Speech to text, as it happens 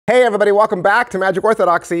Hey everybody, welcome back to Magic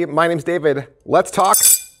Orthodoxy. My name's David. Let's talk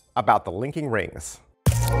about the linking rings.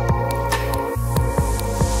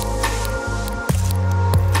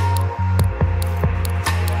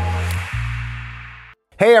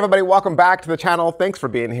 Hey everybody, welcome back to the channel. Thanks for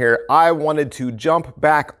being here. I wanted to jump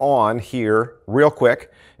back on here real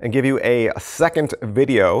quick and give you a second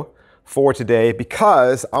video for today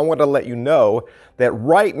because I want to let you know that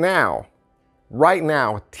right now,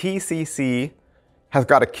 TCC has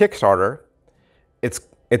got a Kickstarter. It's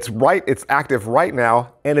active right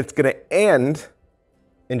now, and it's going to end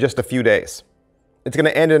in just a few days. It's going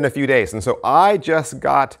to end in a few days. And so I just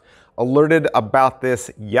got alerted about this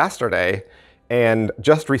yesterday and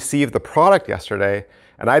just received the product yesterday.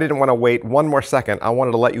 And I didn't want to wait one more second. I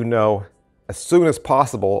wanted to let you know as soon as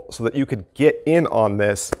possible so that you could get in on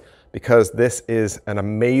this because this is an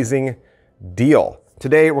amazing deal.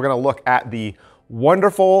 Today, we're going to look at the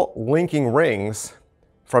wonderful linking rings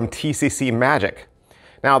from TCC Magic.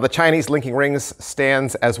 Now, the Chinese linking rings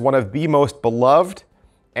stands as one of the most beloved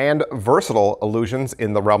and versatile illusions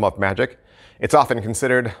in the realm of magic. It's often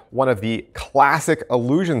considered one of the classic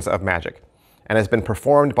illusions of magic and has been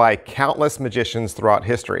performed by countless magicians throughout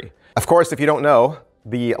history. Of course, if you don't know,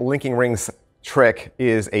 the linking rings trick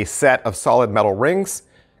is a set of solid metal rings,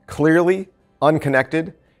 clearly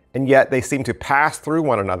unconnected, and yet they seem to pass through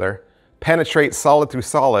one another, penetrate solid through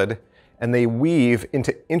solid, and they weave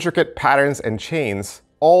into intricate patterns and chains,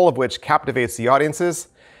 all of which captivates the audiences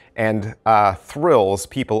and thrills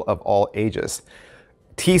people of all ages.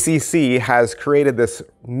 TCC has created this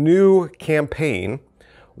new campaign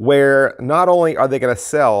where not only are they going to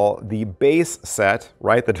sell the base set,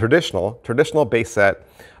 right, the traditional base set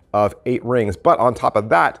of 8 rings, but on top of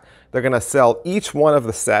that, they're going to sell each one of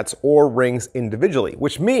the sets or rings individually,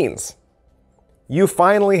 which means you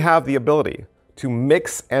finally have the ability to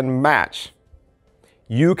mix and match.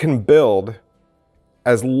 You can build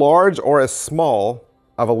as large or as small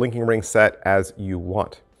of a linking ring set as you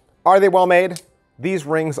want. Are they well made? These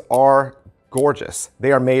rings are gorgeous.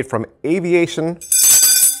 They are made from aviation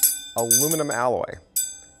aluminum alloy,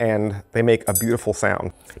 and they make a beautiful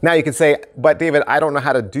sound. Now you can say, but David, I don't know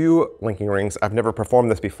how to do linking rings. I've never performed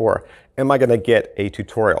this before. Am I gonna get a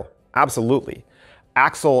tutorial? Absolutely.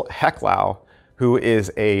 Axel Hecklau, who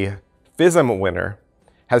is a FISM winner,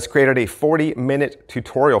 has created a 40-minute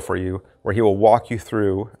tutorial for you where he will walk you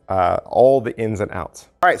through all the ins and outs.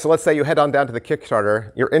 All right, so let's say you head on down to the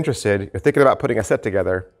Kickstarter, you're interested, you're thinking about putting a set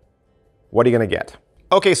together. What are you gonna get?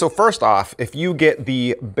 Okay, so first off, if you get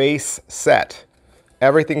the base set,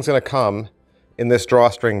 everything's gonna come in this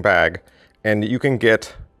drawstring bag, and you can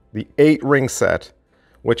get the 8-ring set,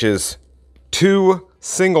 which is 2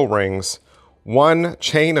 single rings, 1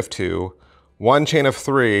 chain of 2, 1 chain of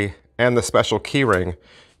 3, and the special key ring.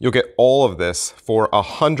 You'll get all of this for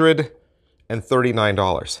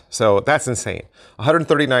 $139. So that's insane.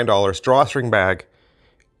 $139, drawstring bag,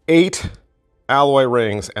 8 alloy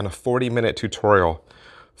rings, and a 40-minute tutorial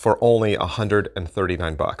for only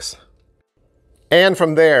 139 bucks. And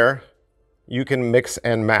from there, you can mix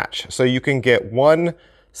and match. So you can get 1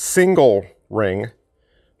 single ring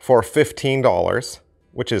for $15,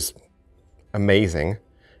 which is amazing.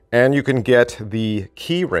 And you can get the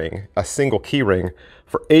key ring, a single key ring,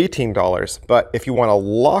 for $18. But if you want a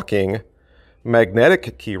locking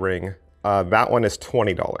magnetic key ring, that one is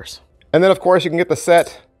 $20. And then of course you can get the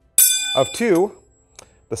set of 2.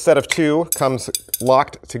 The set of 2 comes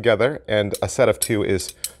locked together, and a set of 2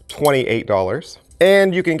 is $28.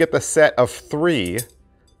 And you can get the set of 3,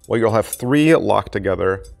 well, you'll have 3 locked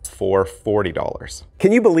together for $40.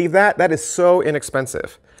 Can you believe that? That is so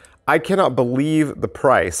inexpensive. I cannot believe the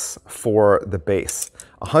price for the base.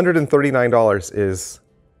 $139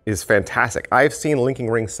 is fantastic. I've seen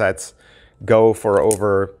linking ring sets go for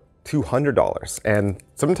over $200, and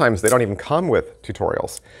sometimes they don't even come with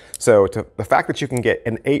tutorials. So the fact that you can get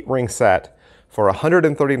an 8-ring set for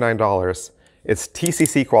 $139, it's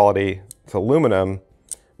TCC quality, it's aluminum,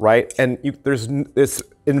 right? And there's this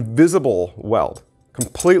invisible weld,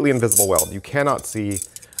 completely invisible weld. You cannot see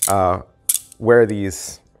where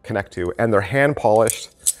these connect to, and they're hand polished,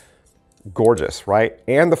 gorgeous, right?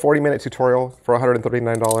 And the 40-minute tutorial for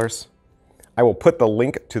 $139. I will put the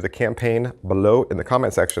link to the campaign below in the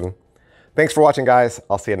comment section. Thanks for watching, guys.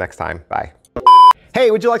 I'll see you next time. Bye. Hey,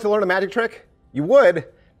 would you like to learn a magic trick? You would?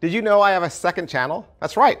 Did you know I have a second channel?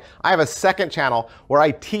 That's right. I have a second channel where I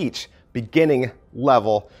teach beginning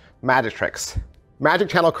level magic tricks. Magic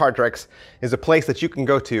Channel Card Tricks is a place that you can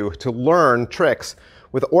go to learn tricks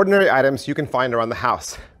with ordinary items you can find around the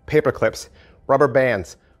house. Paper clips, rubber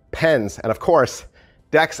bands, pens, and of course,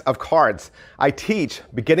 decks of cards. I teach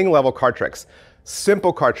beginning level card tricks.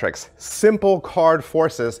 simple card tricks, simple card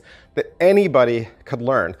forces that anybody could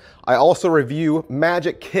learn. I also review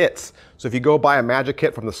magic kits. So if you go buy a magic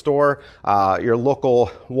kit from the store, your local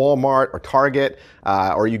Walmart or Target,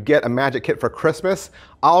 or you get a magic kit for Christmas,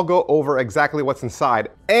 I'll go over exactly what's inside.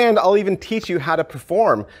 And I'll even teach you how to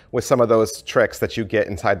perform with some of those tricks that you get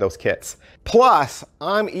inside those kits. Plus,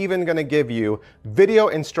 I'm even gonna give you video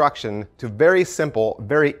instruction to very simple,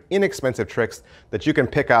 very inexpensive tricks that you can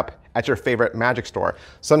pick up at your favorite magic store.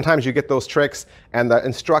 Sometimes you get those tricks and the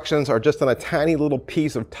instructions are just on a tiny little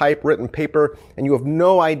piece of typewritten paper and you have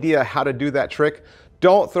no idea how to do that trick.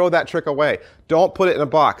 Don't throw that trick away. Don't put it in a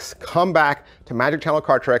box. Come back to Magic Channel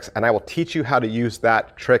Card Tricks and I will teach you how to use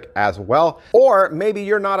that trick as well. Or maybe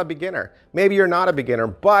you're not a beginner. Maybe you're not a beginner,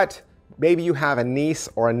 but maybe you have a niece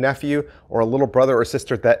or a nephew or a little brother or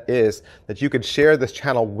sister that you could share this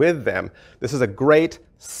channel with them. This is a great,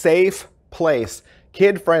 safe place,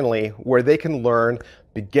 kid-friendly, where they can learn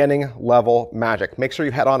beginning level magic. Make sure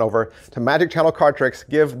you head on over to Magic Channel Card Tricks,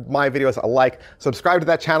 give my videos a like, subscribe to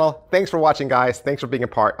that channel. Thanks for watching, guys. Thanks for being a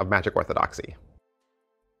part of Magic Orthodoxy.